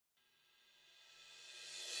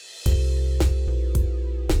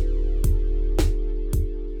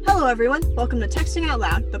Hello, everyone. Welcome to Texting Out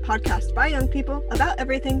Loud, the podcast by young people about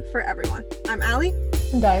everything for everyone. I'm Allie.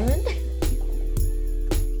 Diamond.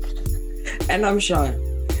 And I'm Sean.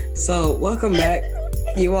 So welcome back,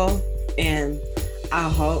 you all. And I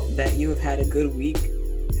hope that you have had a good week.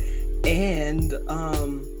 And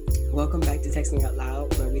welcome back to Texting Out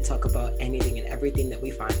Loud, where we talk about anything and everything that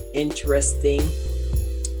we find interesting.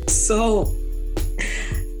 So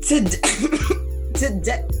today,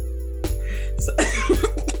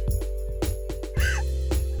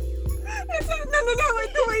 No,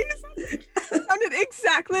 like the way you sounded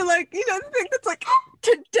exactly like, the thing that's like,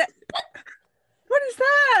 today. What is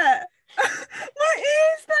that? What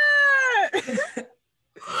is that?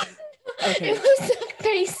 Okay. It was the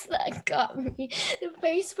face that got me. The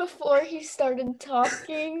face before he started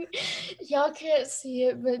talking. Y'all can't see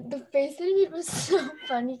it, but the face that he made was so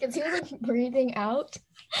funny because he was like breathing out.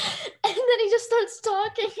 And then he just starts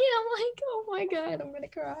talking. And I'm like, oh my God, I'm going to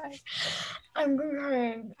cry. I'm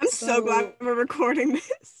crying. I'm so glad we're recording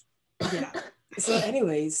this. Yeah. So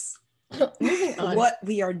anyways, moving on. What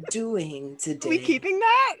we are doing today. Are we keeping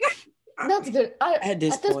that? That's good. At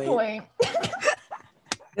this point.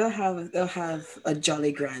 They'll have a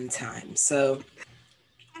jolly grand time. So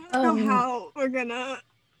I don't know how we're gonna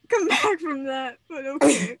come back from that, but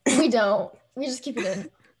okay. We don't. We just keep it in.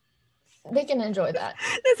 They can enjoy that.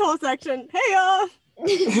 This whole section. Hey y'all.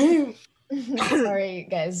 Sorry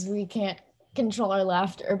guys, we can't control our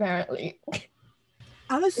laughter apparently.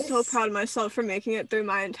 I was so proud of myself for making it through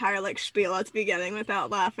my entire spiel at the beginning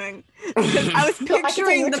without laughing. Because I was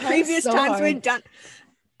picturing the previous times we'd done.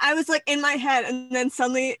 I was in my head, and then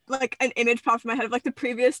suddenly an image popped in my head of the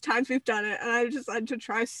previous times we've done it, and I just had to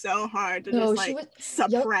try so hard to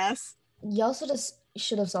suppress. Y'all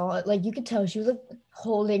should have saw it. You could tell she was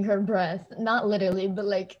holding her breath, not literally, but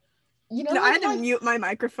No, I had to mute my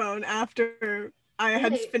microphone after I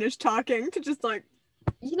had finished talking to just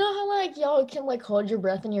You know how y'all can hold your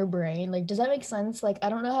breath in your brain? Does that make sense? I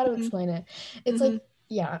don't know how to explain it. It's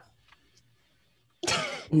yeah.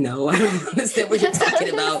 No, I don't understand what you're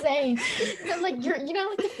talking about. Saying. You're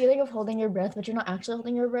the feeling of holding your breath, but you're not actually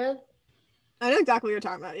holding your breath. I know exactly what you're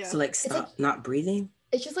talking about. Yeah. So stop not breathing.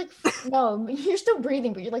 It's just no, you're still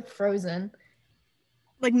breathing, but you're frozen.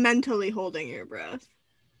 Mentally holding your breath.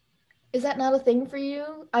 Is that not a thing for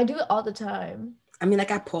you? I do it all the time. I mean, I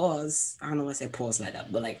pause. I don't know why I say pause like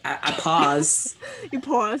that, but I pause. You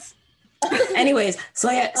pause. Anyways,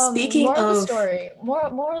 so yeah, speaking more of the story,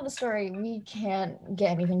 more of the story, we can't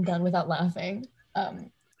get anything done without laughing.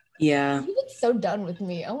 Yeah. You look so done with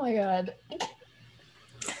me. Oh my God.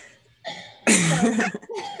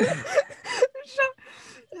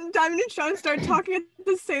 Diamond and Sean start talking at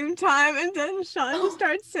the same time, and then Sean just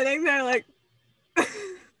starts sitting there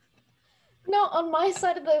No, on my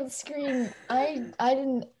side of the screen, I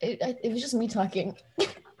didn't. It was just me talking.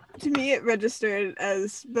 To me, it registered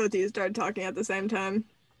as both of you started talking at the same time.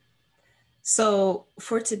 So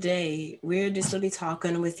for today, we're just going to be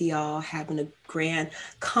talking with y'all, having a grand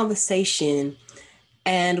conversation,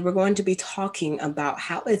 and we're going to be talking about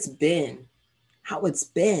how it's been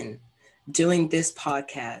doing this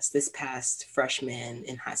podcast this past freshman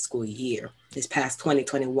in high school year, this past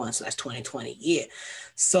 2021, so that's 2020 year.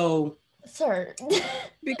 So, sir,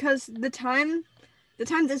 because the time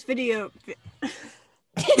this video.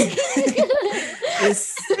 They're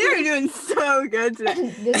doing so good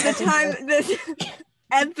today. The time this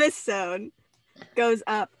episode goes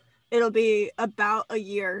up, it'll be about a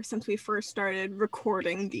year since we first started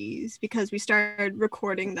recording these, because we started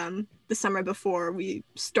recording them the summer before we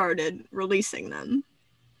started releasing them.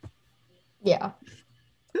 Yeah.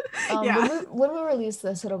 Yeah. When we release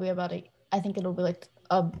this, it'll be about I think it'll be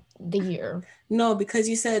the year. No, because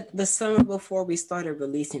you said the summer before we started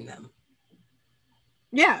releasing them.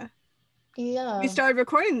 Yeah. Yeah. We started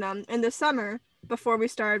recording them in the summer before we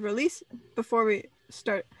started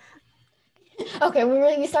Okay,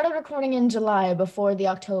 we started recording in July before the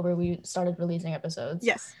October we started releasing episodes.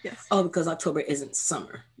 Yes. Oh, because October isn't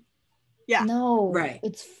summer. Yeah. No. Right.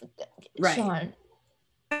 It's right. Sean.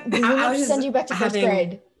 We have to send you back to first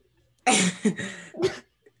grade.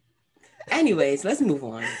 Anyways, let's move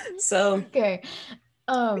on. So okay.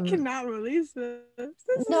 I cannot release this.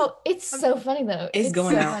 No, it's so funny though. It's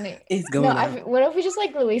going so out. Funny. It's going out. What if we just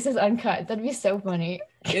release this uncut? That'd be so funny.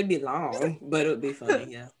 It'd be long, but it would be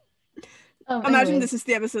funny. Yeah. Imagine this is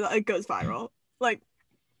the episode that goes viral.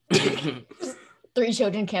 3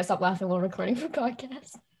 children can't stop laughing while recording for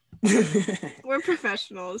podcasts. We're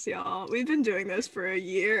professionals, y'all. We've been doing this for a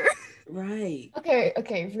year. Right.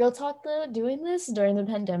 Okay. Real talk though, doing this during the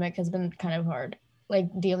pandemic has been kind of hard. like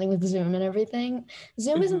dealing with Zoom and everything.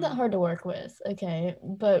 Zoom isn't that hard to work with, okay?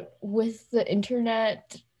 But with the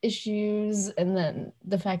internet issues and then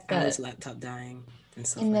the fact that his laptop dying and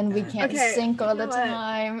stuff and then like we that. can't sync all the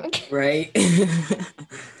time. Right.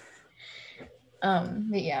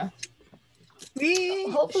 But yeah.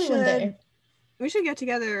 Hopefully one day. We should get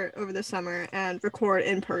together over the summer and record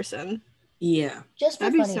in person. Yeah. Just for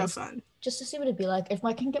That'd be funnies. so fun. Just to see what it'd be like. If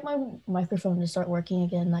I can get my microphone to start working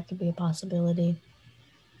again, that could be a possibility.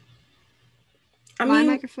 My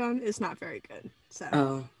microphone is not very good,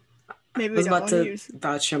 so maybe we don't want to use.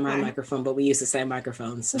 Vouch for my microphone, but we use the same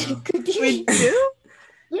microphone, so we do.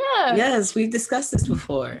 Yeah. Yes, we've discussed this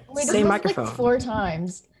before. Same microphone. Like 4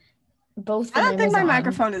 times. Both. I don't think my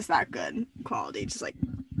microphone is that good quality. Just like,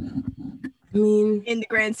 I mean, in the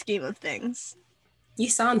grand scheme of things, you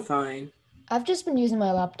sound fine. I've just been using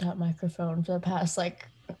my laptop microphone for the past like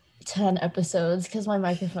 10 episodes because my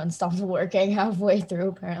microphone stopped working halfway through.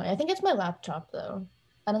 Apparently, I think it's my laptop though.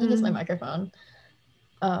 I don't think it's my microphone.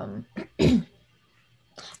 But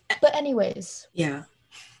anyways. Yeah.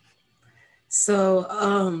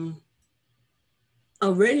 So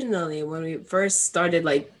originally when we first started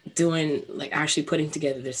like doing like actually putting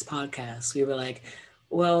together this podcast, we were like,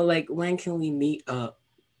 well, like when can we meet up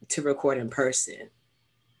to record in person?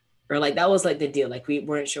 Or like that was like the deal. Like we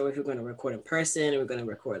weren't sure if we were going to record in person or we we're going to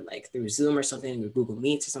record like through Zoom or something, or Google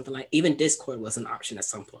Meets or something like. Even Discord was an option at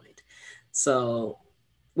some point. So,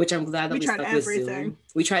 which I'm glad that we stuck with Zoom.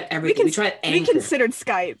 We tried everything. We tried Anchor. We considered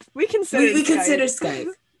Skype. We considered Skype.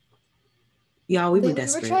 Y'all, we were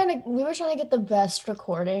desperate. We were trying to get the best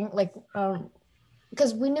recording, like,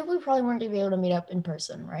 because we knew we probably weren't going to be able to meet up in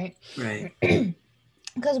person, right? Right.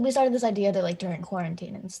 Because we started this idea that like during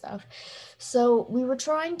quarantine and stuff. So we were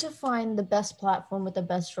trying to find the best platform with the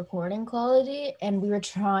best recording quality, and we were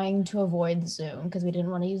trying to avoid Zoom because we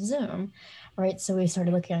didn't want to use Zoom, right? So we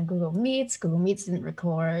started looking at Google Meets. Google Meets didn't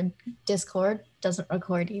record. Discord doesn't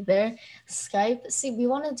record either. Skype, see, we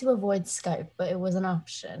wanted to avoid Skype, but it was an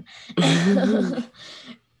option. And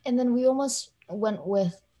then we almost went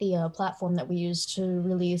with the platform that we used to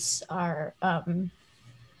release our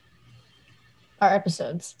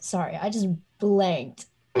episodes. Sorry, I just blanked.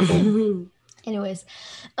 Anyways,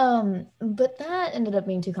 but that ended up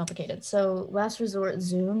being too complicated. So last resort,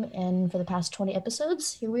 Zoom, and for the past 20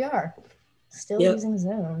 episodes, here we are, still using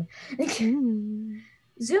Zoom.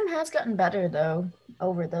 Zoom has gotten better though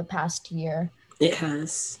over the past year. It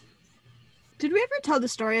has. Did we ever tell the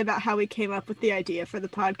story about how we came up with the idea for the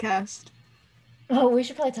podcast? Oh, we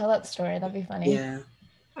should probably tell that story. That'd be funny. Yeah.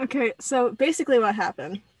 Okay, so basically what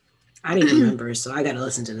happened. I didn't remember, so I gotta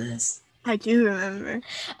listen to this. I do remember.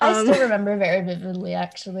 I still remember very vividly,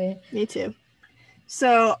 actually. Me too.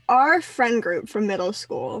 So our friend group from middle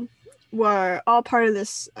school were all part of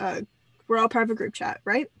this, we're all part of a group chat,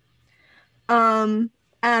 right? And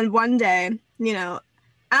one day, you know,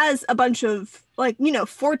 as a bunch of,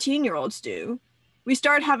 14-year-olds do, we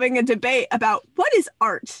started having a debate about what is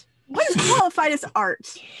art? What is qualified as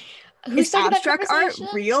art? Is abstract art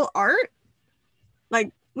real art?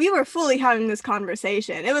 Like, we were fully having this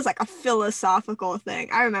conversation. It was like a philosophical thing.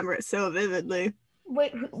 I remember it so vividly.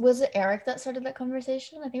 Wait, was it Eric that started that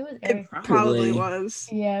conversation? I think it was Eric. It probably was.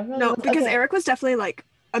 Yeah. No, because Eric was definitely like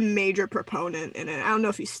a major proponent in it. I don't know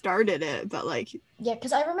if he started it, but like. Yeah,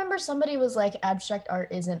 because I remember somebody was like, abstract art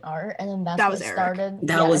isn't art, and then that was started.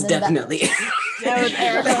 That was definitely. That was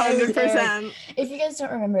Eric, 100%. If you guys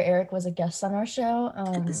don't remember, Eric was a guest on our show.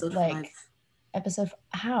 Episode 5. Episode.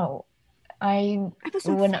 How? I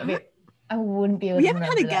wouldn't be able to. We haven't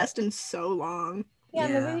had a guest in so long. Yeah,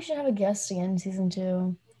 maybe we should have a guest again in season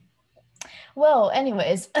 2. Well,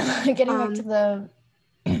 anyways, getting back to the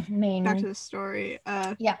main. Back to the story.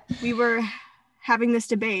 Yeah. We were having this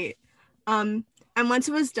debate. And once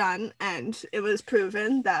it was done and it was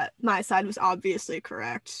proven that my side was obviously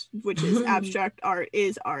correct, which is abstract art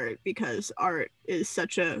is art because art is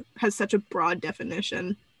has such a broad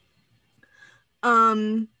definition.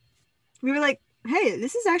 We were like, hey,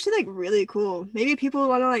 this is actually like really cool. Maybe people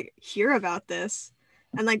want to like hear about this.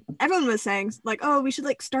 And like everyone was saying like, oh, we should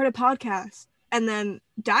like start a podcast. And then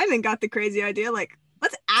Diamond got the crazy idea like,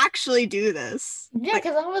 let's actually do this. Yeah,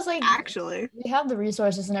 because I was like, actually, we have the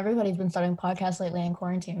resources and everybody's been starting podcasts lately in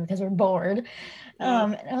quarantine because we're bored.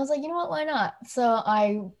 And I was like, you know what, why not? So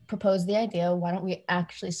I proposed the idea, why don't we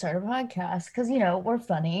actually start a podcast? Because, you know, we're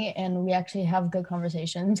funny and we actually have good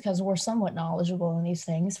conversations because we're somewhat knowledgeable in these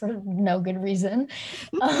things for no good reason.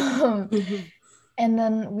 And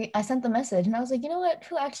then I sent the message and I was like, you know what,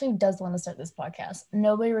 who actually does want to start this podcast?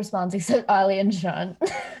 Nobody responds except Ali and Sean.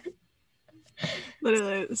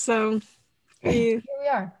 Literally. So here we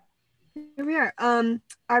are. here we are.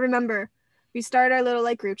 I remember we started our little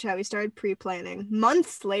like group chat. We started pre-planning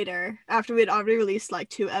months later after we'd already released like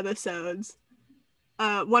 2 episodes.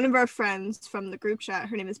 One of our friends from the group chat,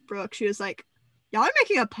 her name is Brooke. She was like, "Y'all are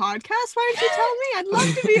making a podcast? Why didn't you tell me? I'd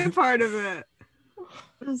love to be a part of it."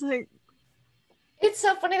 I was like, it's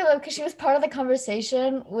so funny though, because she was part of the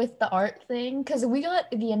conversation with the art thing, because we got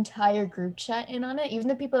the entire group chat in on it, even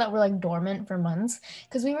the people that were like dormant for months,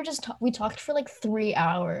 because we were just we talked for like 3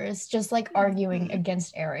 hours just like arguing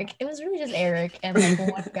against Eric. It was really just Eric and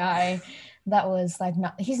like one guy that was like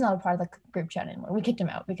he's not a part of the group chat anymore. We kicked him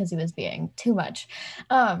out because he was being too much.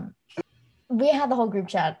 We had the whole group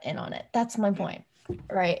chat in on it. That's my point,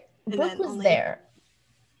 right? Brooke was there.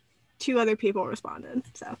 2 other people responded,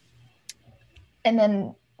 so. And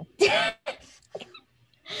then,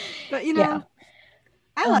 but you know,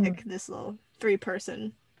 I like this little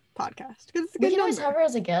 3-person podcast because it's a good we can always number. have her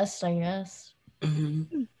as a guest, I guess.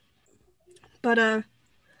 Mm-hmm. But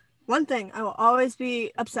one thing I will always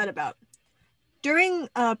be upset about during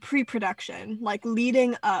pre-production, like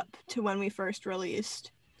leading up to when we first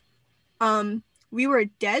released, we were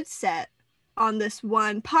dead set on this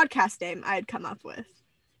one podcast name I had come up with.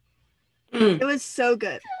 It was so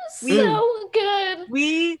good.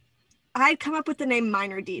 I'd come up with the name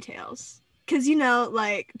Minor Details. Because, you know,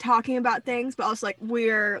 like, talking about things, but also, like,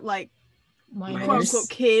 we're, like, quote-unquote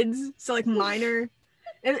kids. So, like, minor.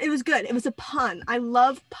 It was good. It was a pun. I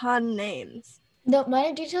love pun names. No,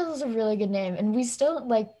 Minor Details is a really good name. And we still,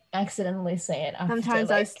 like, accidentally say it after. Sometimes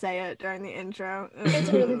I say it during the intro.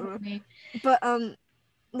 It's really funny. But,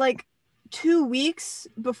 like, 2 weeks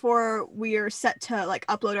before we are set to like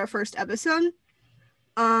upload our first episode,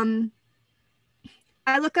 I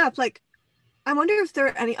look up like, I wonder if there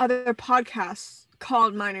are any other podcasts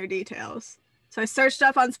called Minor Details. So I searched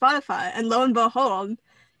up on Spotify, and lo and behold,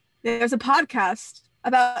 there's a podcast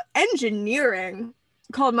about engineering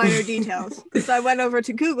called Minor Details. So I went over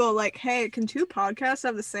to Google like, hey, can 2 podcasts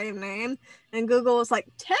have the same name? And Google was like,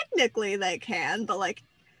 technically they can, but like,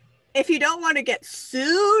 if you don't want to get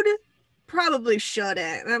sued, probably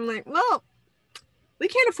shouldn't. And I'm like, well, we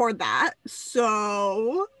can't afford that,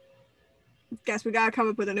 so guess we gotta come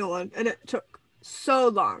up with a new one. And it took so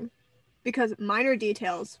long because Minor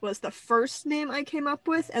Details was the first name I came up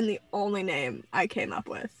with and the only name I came up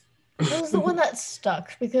with. It was the one that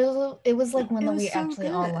stuck because it was like one that we so actually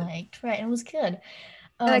good. all liked, right? And it was good.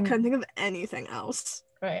 And I couldn't think of anything else.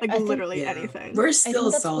 Right. Like literally anything. We're still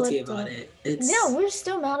salty about it. Yeah, we're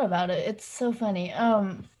still mad about it. It's so funny.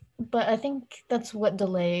 But I think that's what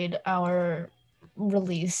delayed our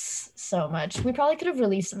release so much. We probably could have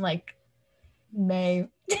released in like May.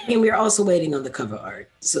 And we're also waiting on the cover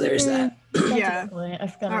art. So there's that. Yeah. I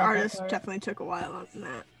forgot Our artist definitely took a while on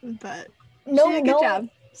that. But no, she did a good job.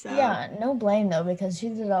 So. Yeah, no blame though, because she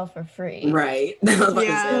did it all for free. Right.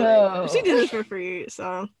 Yeah. She did it for free,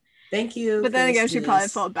 so thank you. But then again, she probably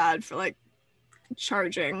felt bad for like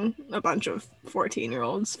charging a bunch of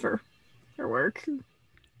 14-year-olds for her work.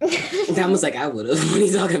 That was like I would have. What are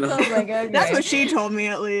you talking about? Like, okay. That's what she told me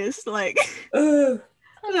at least. Like, I'm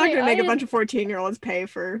not gonna make a bunch of 14-year-olds pay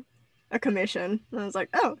for a commission. And I was like,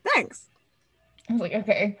 oh, thanks. I was like,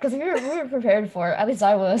 okay, because we were prepared for it. At least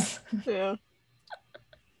I was. Yeah.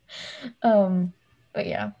 But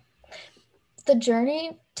yeah, the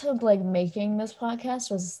journey to like making this podcast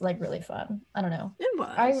was like really fun. I don't know. It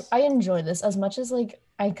was. I enjoy this as much as like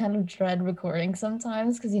I kind of dread recording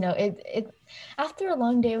sometimes because, you know, it after a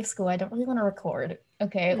long day of school, I don't really want to record.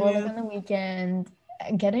 Okay. Or like on the weekend,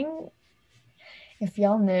 if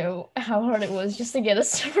y'all knew how hard it was just to get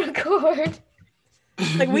us to record.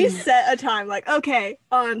 Like we set a time, like, okay,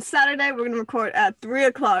 on Saturday we're gonna record at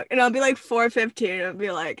 3:00, and I'll be like 4:15 and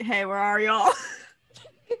be like, hey, where are y'all?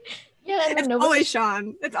 Yeah, and it's always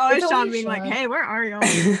Sean. It's always Sean being like, hey, where are y'all?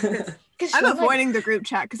 I'm avoiding the group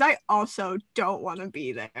chat because I also don't want to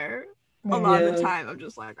be there. A lot of the time I'm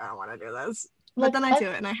just like, I don't want to do this. But then I do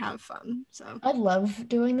it and I have fun. So I love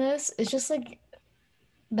doing this. It's just like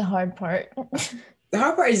the hard part. The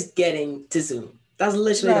hard part is getting to Zoom. That's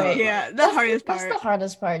literally the hardest part. That's the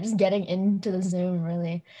hardest part, just getting into the Zoom,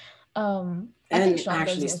 really. And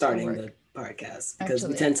actually starting the podcast because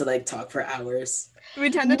we tend to like talk for hours.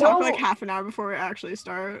 We tend to talk for like half an hour before we actually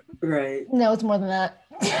start. Right. No, it's more than that.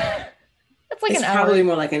 It's an hour. Probably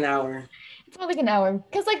more like an hour. It's more like an hour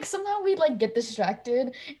because like somehow we like get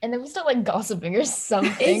distracted and then we start like gossiping or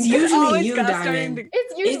something. It's usually you, Diamond.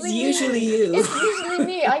 It's usually you. It's usually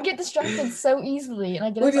me. I get distracted so easily and I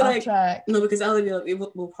get off track. No, because I'll be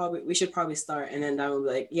like, we should probably start, and then Diamond will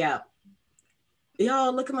be like, yeah.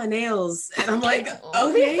 Y'all look at my nails, and I'm like,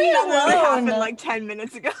 okay, that really happened like 10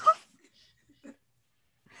 minutes ago.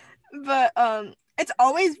 But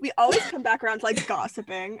we always come back around to like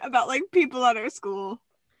gossiping about like people at our school.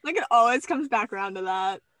 Like it always comes back around to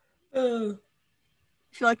that. I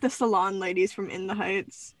feel like the salon ladies from In the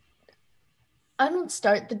Heights. I don't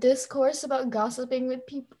start the discourse about gossiping with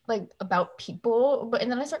people, like about people, and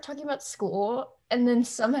then I start talking about school, and then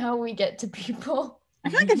somehow we get to people. I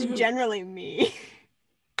feel like it's generally me.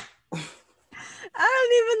 I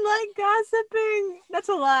don't even like gossiping. That's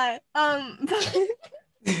a lie.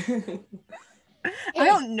 I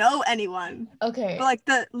don't know anyone. Okay. But like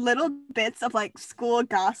the little bits of like school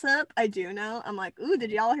gossip, I do know. I'm like, ooh, did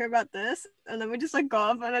y'all hear about this? And then we just like go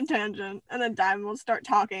off on a tangent, and then Diamond will start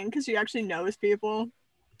talking because she actually knows people.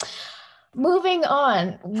 Moving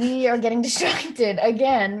on, we are getting distracted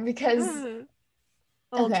again because a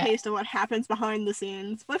little taste of what happens behind the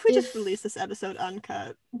scenes. What if we just release this episode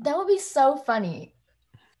uncut? That would be so funny.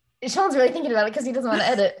 Sean's really thinking about it because he doesn't want to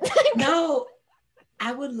edit. No,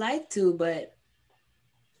 I would like to, but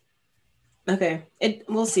okay,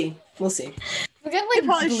 we'll see. We'll see. We can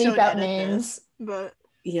like bleep out names, but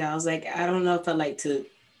yeah, I was like, I don't know if I'd like to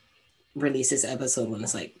release this episode when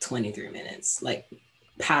it's like 23 minutes, like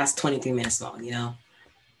past 23 minutes long, you know?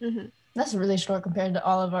 Mm-hmm. That's really short compared to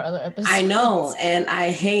all of our other episodes. I know, and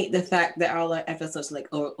I hate the fact that all our episodes are like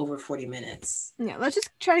over 40 minutes. Yeah, let's just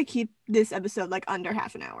try to keep this episode like under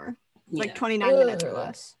half an hour, like 29 minutes or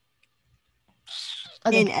less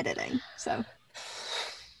in editing. So,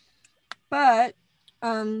 but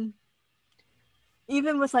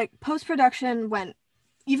even with like post-production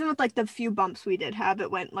even with like the few bumps we did have,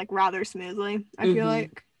 it went like rather smoothly. I feel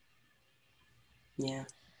like. Yeah.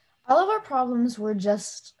 All of our problems were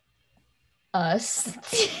just us.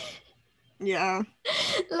 Yeah.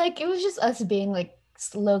 Like it was just us being like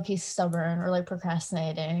low-key stubborn or like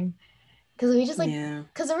procrastinating. Because we just like,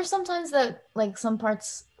 because there were sometimes that like some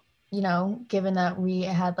parts, you know, given that we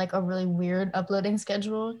had like a really weird uploading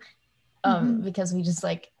schedule, because we just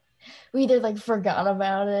like, we either like forgot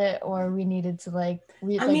about it or we needed to like,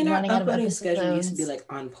 our uploading schedule used to be like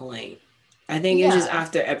on point. I think it was just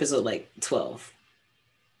after episode like 12.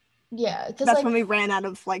 Yeah, because that's like, when we ran out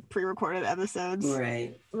of like pre-recorded episodes.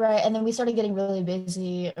 Right, and then we started getting really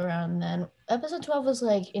busy around then. Episode 12 was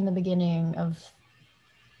like in the beginning of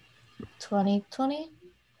 2020.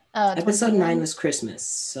 Episode 9 was Christmas,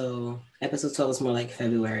 so episode 12 was more like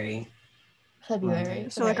February.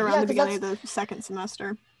 So like around the beginning of the second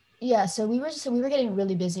semester. Yeah, so we were getting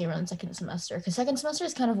really busy around second semester, because second semester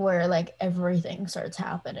is kind of where like everything starts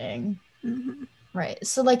happening. Right.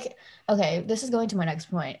 So like, okay, this is going to my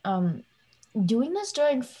next point. Doing this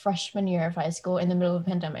during freshman year of high school in the middle of a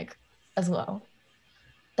pandemic as well.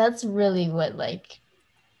 That's really what like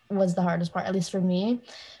was the hardest part, at least for me,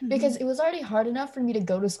 because it was already hard enough for me to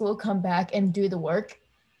go to school, come back and do the work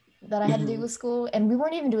that I had to do with school. And we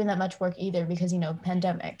weren't even doing that much work either because, you know,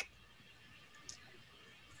 pandemic.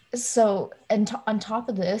 So, and on top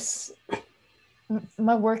of this,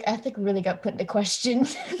 my work ethic really got put into question.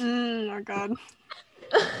 Oh my God.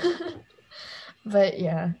 But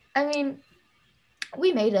yeah, I mean,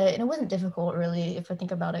 we made it and it wasn't difficult really, if I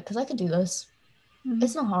think about it, because I could do this.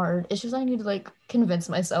 It's not hard. It's just I need to like convince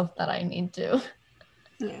myself that I need to.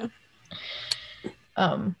 Yeah.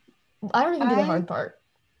 I don't even do the hard part.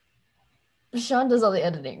 Sean does all the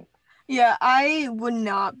editing. Yeah, I would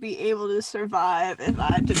not be able to survive if I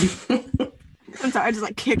had to I'm sorry, I just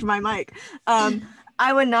like kicked my mic.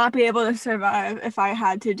 I would not be able to survive if I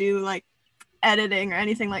had to do like editing or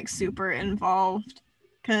anything like super involved,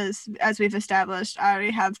 because as we've established, I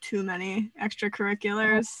already have too many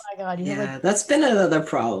extracurriculars. Oh my God, that's been another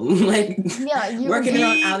problem. Like, working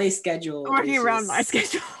around Ali's schedule. Working around my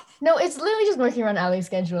schedule. No, it's literally just working around Ali's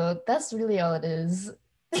schedule. That's really all it is.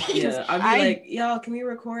 Yeah, I'd be like, y'all, can we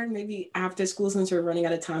record maybe after school since we're running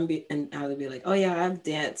out of time? And I would be like, oh yeah, I have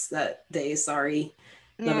dance that day, sorry.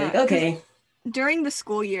 Yeah. Like, okay. During the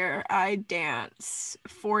school year, I dance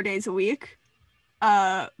 4 days a week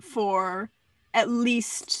for at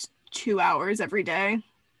least 2 hours every day.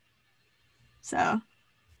 So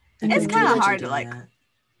it's kind of hard to like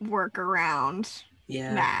work around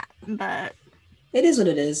that, but it is what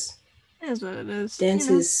it is. It is what it is. Dance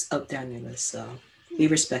is up down your list, so we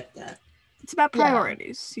respect that. It's about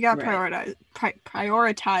priorities. You gotta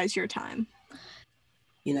prioritize your time.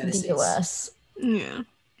 United States. Yeah,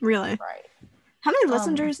 really. Right. How many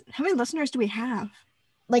listeners? How many listeners do we have?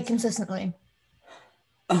 Like consistently.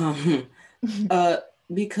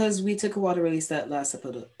 Because we took a while to release that last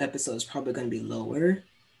episode, is probably going to be lower.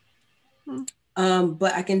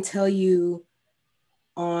 But I can tell you,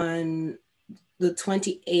 on the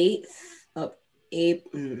 28th of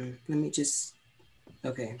April. Let me just.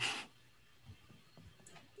 Okay.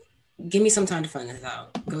 give me some time to find this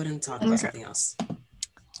out. Go ahead and talk about something else.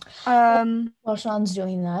 While Sean's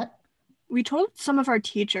doing that, we told some of our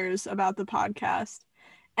teachers about the podcast,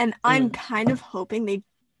 and I'm kind of hoping they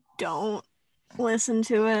don't listen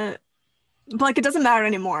to it. But like, it doesn't matter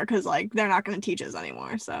anymore because like they're not going to teach us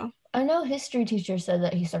anymore. So I know history teacher said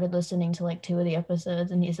that he started listening to like 2 of the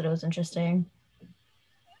episodes, and he said it was interesting.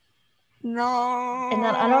 No. And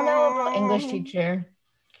then I don't know about English teacher.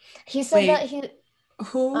 He said that he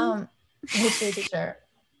who history teacher.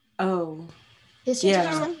 Oh. History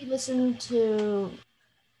teacher said he listened to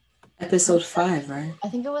episode 5, right? I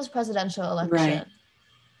think it was presidential election. Right.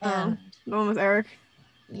 And the one with Eric.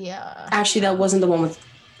 Yeah. Actually, that wasn't the one with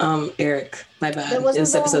Eric. My bad. It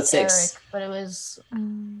was episode 6. Eric, but it was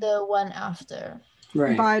the one after.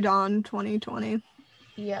 Right. By Dawn 2020.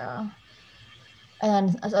 Yeah.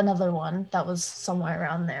 And another one that was somewhere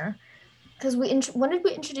around there. Because when did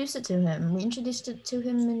we introduce it to him? We introduced it to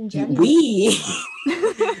him in January. We?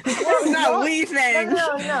 That's not we thing.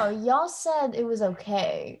 No. Y'all said it was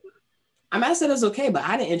okay. I might have said it was okay, but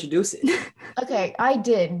I didn't introduce it. Okay, I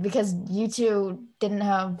did because you two didn't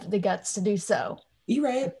have the guts to do so. You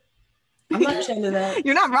right. I'm not ashamed of that.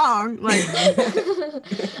 You're not wrong. Like,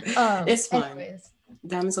 it's fine. Anyways.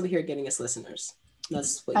 Diamond's over here getting us listeners.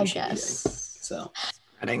 That's what you should be doing. So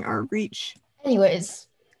spreading our reach. Anyways,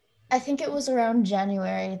 I think it was around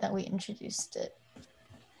January that we introduced it.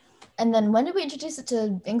 And then when did we introduce it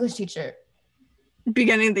to English teacher?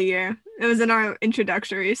 Beginning of the year. It was in our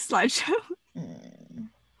introductory slideshow.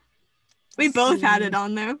 We both had it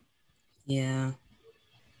on there. Yeah.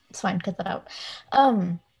 It's fine, cut that out.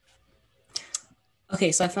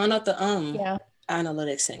 Okay, so I found out the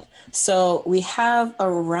analytics thing. So we have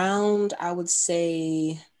around, I would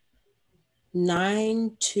say,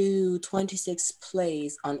 9 to 26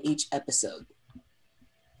 plays on each episode.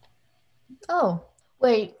 Oh,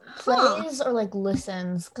 wait, plays or like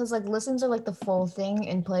listens? Because like listens are like the full thing,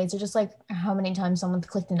 and plays are just like how many times someone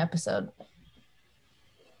clicked an episode.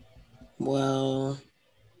 Well,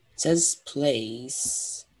 it says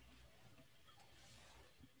plays.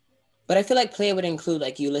 But I feel like play would include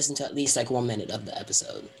like you listen to at least like 1 minute of the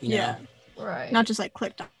episode. You know? Right. Not just like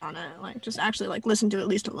clicked on it, like just actually like listen to at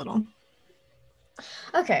least a little.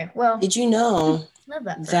 Okay, well. Did you know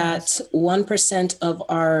that 1% of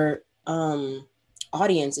our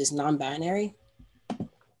audience is non-binary?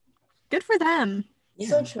 Good for them. Yeah.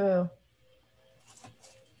 So true.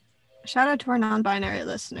 Shout out to our non-binary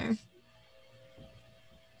listener.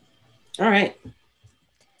 All right.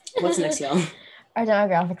 What's next, y'all? Our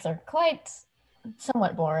demographics are quite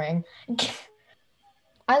somewhat boring.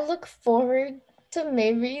 I look forward to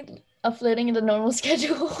maybe uploading in the normal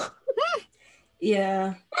schedule.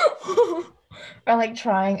 Yeah. Or like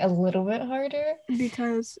trying a little bit harder.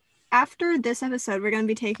 Because after this episode, we're going to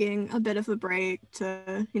be taking a bit of a break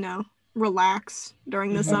to, you know, relax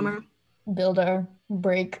during the summer. Build our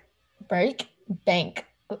bank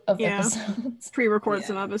of episodes. Pre-record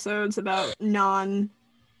some episodes about current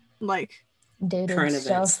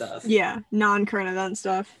event stuff. Yeah, non-current event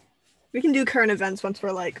stuff. We can do current events once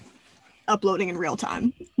we're like uploading in real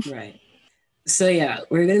time. Right. So yeah,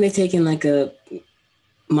 we're gonna be taking like a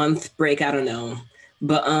month break. I don't know,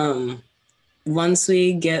 but once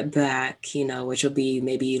we get back, you know, which will be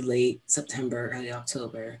maybe late September, early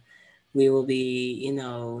October, we will be, you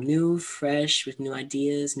know, new, fresh with new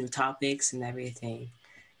ideas, new topics, and everything,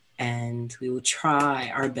 and we will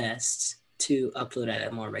try our best to upload at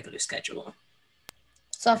a more regular schedule.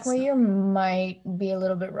 Sophomore year might be a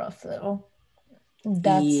little bit rough though.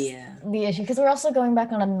 That's the issue, because we're also going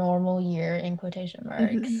back on a normal year in quotation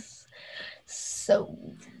marks. So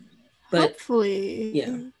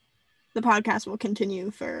hopefully the podcast will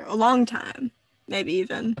continue for a long time, maybe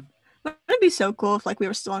even. Wouldn't it be so cool if like we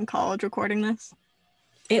were still in college recording this?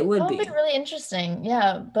 It would be really interesting.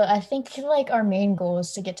 Yeah, but I think like our main goal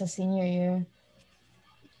is to get to senior year.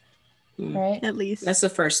 Right? At least. That's the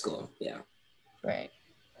first goal, yeah. Right.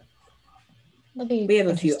 We have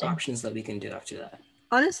a few options that we can do after that.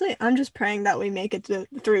 Honestly, I'm just praying that we make it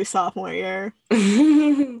through sophomore year.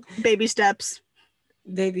 Baby steps.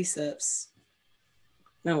 Baby steps.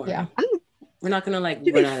 No worry. Yeah. We're not gonna like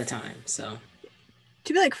run out of time, so.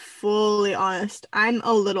 To be like fully honest, I'm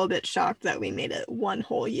a little bit shocked that we made it one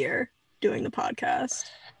whole year doing the podcast.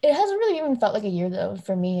 It hasn't really even felt like a year though,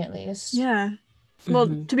 for me at least. Yeah. Well,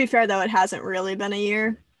 to be fair though, it hasn't really been a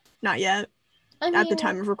year. Not yet. At the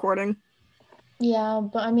time of recording. Yeah,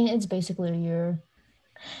 but I mean, it's basically a year.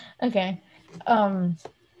 Okay. But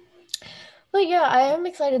yeah, I am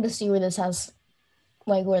excited to see where this goes.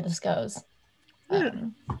 Yeah.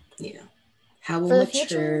 How we'll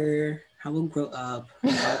how we'll grow up,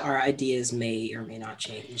 how our ideas may or may not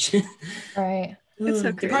change. Right. It's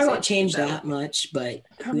so They probably won't change though. that much, but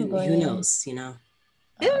Probably. who knows, you know?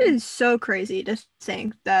 It is so crazy to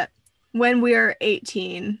think that when we're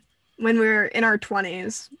 18, when we're in our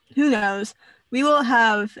 20s, who knows, we will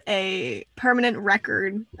have a permanent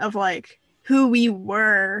record of like who we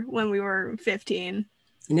were when we were 15.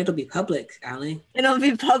 And it'll be public, Allie. It'll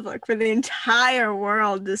be public for the entire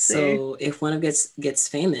world to see. So if one of us gets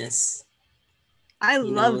famous, I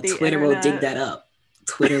love the Twitter internet. will dig that up.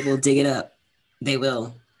 Twitter will dig it up. They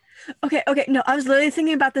will. Okay. No, I was literally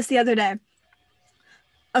thinking about this the other day.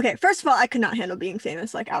 Okay, first of all, I could not handle being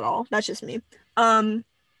famous, like, at all. That's just me.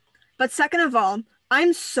 But second of all,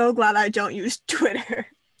 I'm so glad I don't use Twitter.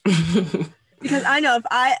 Because I know if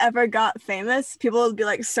I ever got famous, people would be,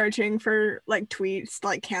 like, searching for, like, tweets to,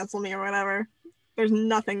 like, cancel me or whatever. There's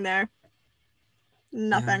nothing there.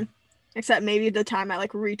 Nothing. Yeah. Except maybe the time I,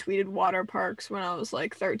 like, retweeted water parks when I was,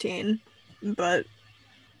 like, 13. But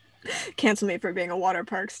cancel me for being a water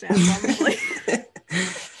park stan, probably.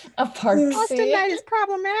 A park Boston Night is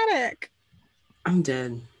problematic. I'm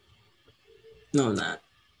dead. No, I'm not.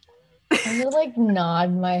 I would like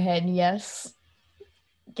nod my head yes,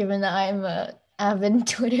 given that I'm a avid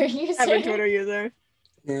Twitter user.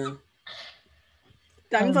 Yeah.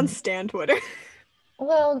 Diamond's on Stan Twitter.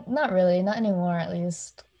 Well, not really. Not anymore, at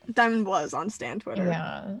least. Diamond was on Stan Twitter.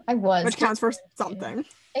 Yeah, I was. Which counts for something.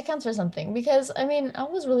 It counts for something because, I mean, I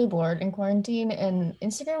was really bored in quarantine and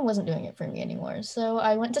Instagram wasn't doing it for me anymore. So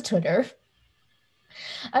I went to Twitter.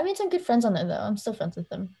 I made some good friends on there, though. I'm still friends with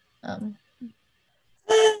them.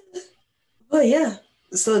 Well, yeah.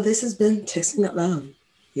 So this has been Texting Out Loud,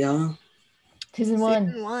 y'all. Season 1.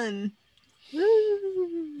 Season 1.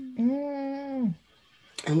 Woo.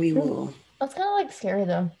 And we will. That's kind of like scary,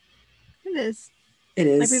 though. It is. It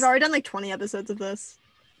is. Like, we've already done like 20 episodes of this.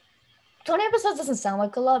 20 episodes doesn't sound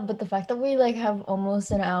like a lot, but the fact that we like have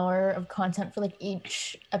almost an hour of content for like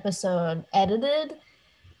each episode edited,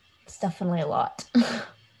 it's definitely a lot.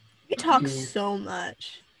 We talk so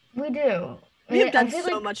much. We do. We have done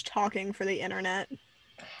so much talking for the internet.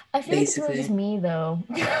 I feel like it's really just me though.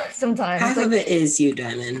 Sometimes half of it is you,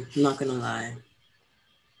 Diamond. I'm not gonna lie.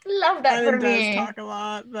 Love that Diamond for me. does talk a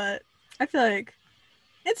lot, but I feel like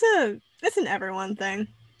it's an everyone thing.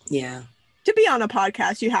 Yeah. To be on a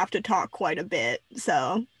podcast, you have to talk quite a bit,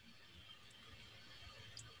 so.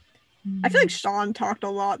 I feel like Sean talked a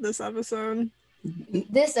lot this episode.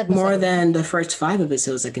 More than the first 5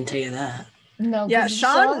 episodes, I can tell you that. No, yeah,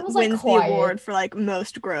 Sean wins the award for like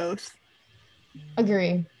most growth.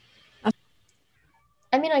 Agree.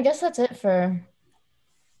 I mean, I guess that's it for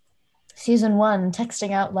season 1, Texting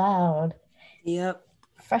Out Loud. Yep.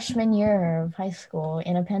 Freshman year of high school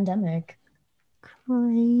in a pandemic.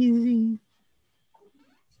 Crazy.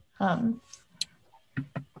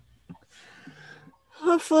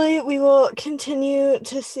 Hopefully we will continue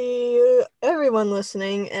to see everyone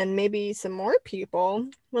listening and maybe some more people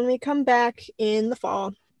when we come back in the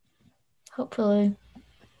fall. Hopefully.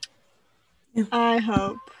 Yeah. I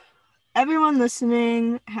hope everyone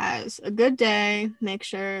listening has a good day. Make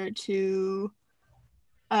sure to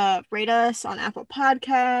rate us on Apple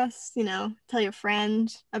Podcasts, tell your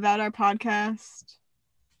friend about our podcast.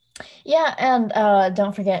 Yeah, and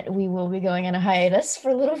don't forget, we will be going on a hiatus for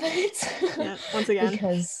a little bit. Yeah, once again.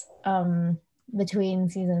 Because between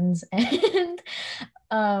seasons and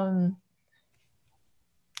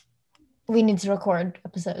we need to record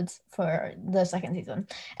episodes for the second season.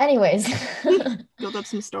 Anyways. Build up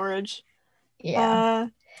some storage. Yeah.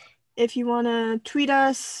 If you want to tweet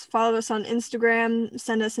us, follow us on Instagram,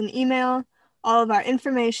 send us an email. All of our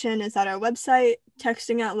information is at our website,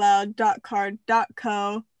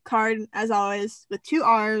 textingoutloud.card.co. Card, as always, with 2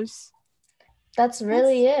 R's. That's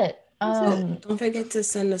really it. Don't forget to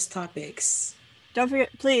send us topics. Don't forget,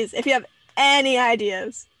 please, if you have any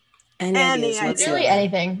ideas. Any ideas. Literally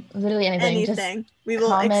anything. Anything. Just we will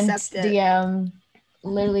comment, accept it. DM.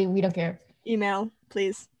 Literally, we don't care. Email,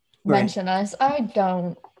 please. Mention us.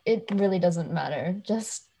 It really doesn't matter.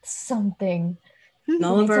 Just something.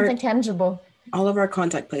 Something tangible. All of our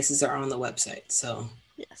contact places are on the website, so.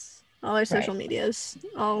 Yes. All our social medias.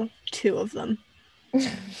 All 2 of them.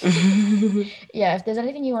 Yeah, if there's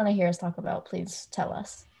anything you want to hear us talk about, please tell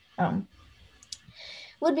us.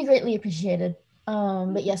 Would be greatly appreciated.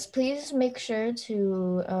 But yes, please make sure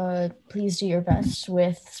to please do your best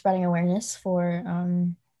with spreading awareness for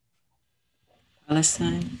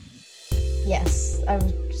Palestine. Yes, I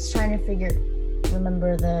was trying to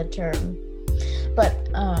remember the term. But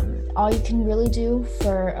all you can really do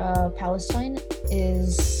for Palestine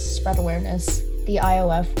is spread awareness. the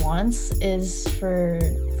IOF wants is for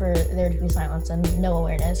there to be silence and no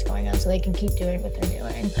awareness going on, so they can keep doing what they're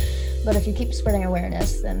doing. But if you keep spreading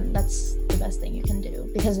awareness, then that's the best thing you can do,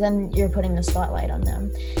 because then you're putting the spotlight on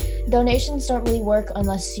them. Donations don't really work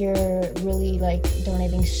unless you're really like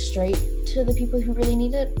donating straight to the people who really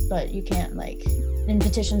need it, but you can't like, and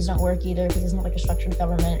petitions don't work either because it's not like a structured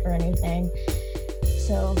government or anything.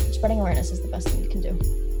 So spreading awareness is the best thing you can do.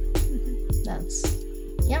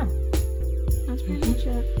 That's pretty much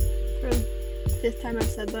it for the 5th time I've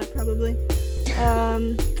said that probably.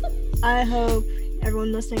 I hope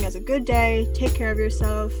everyone listening has a good day. Take care of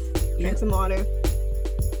yourself. Drink some water.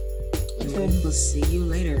 We'll see you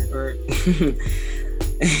later, or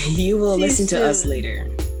you will listen to us later.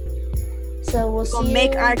 So we'll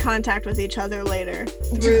make eye contact with each other later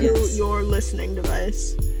through your listening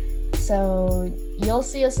device. So you'll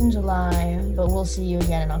see us in July, but we'll see you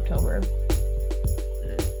again in October.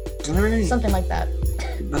 All right. Something like that.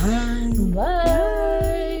 Bye.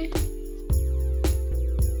 Bye.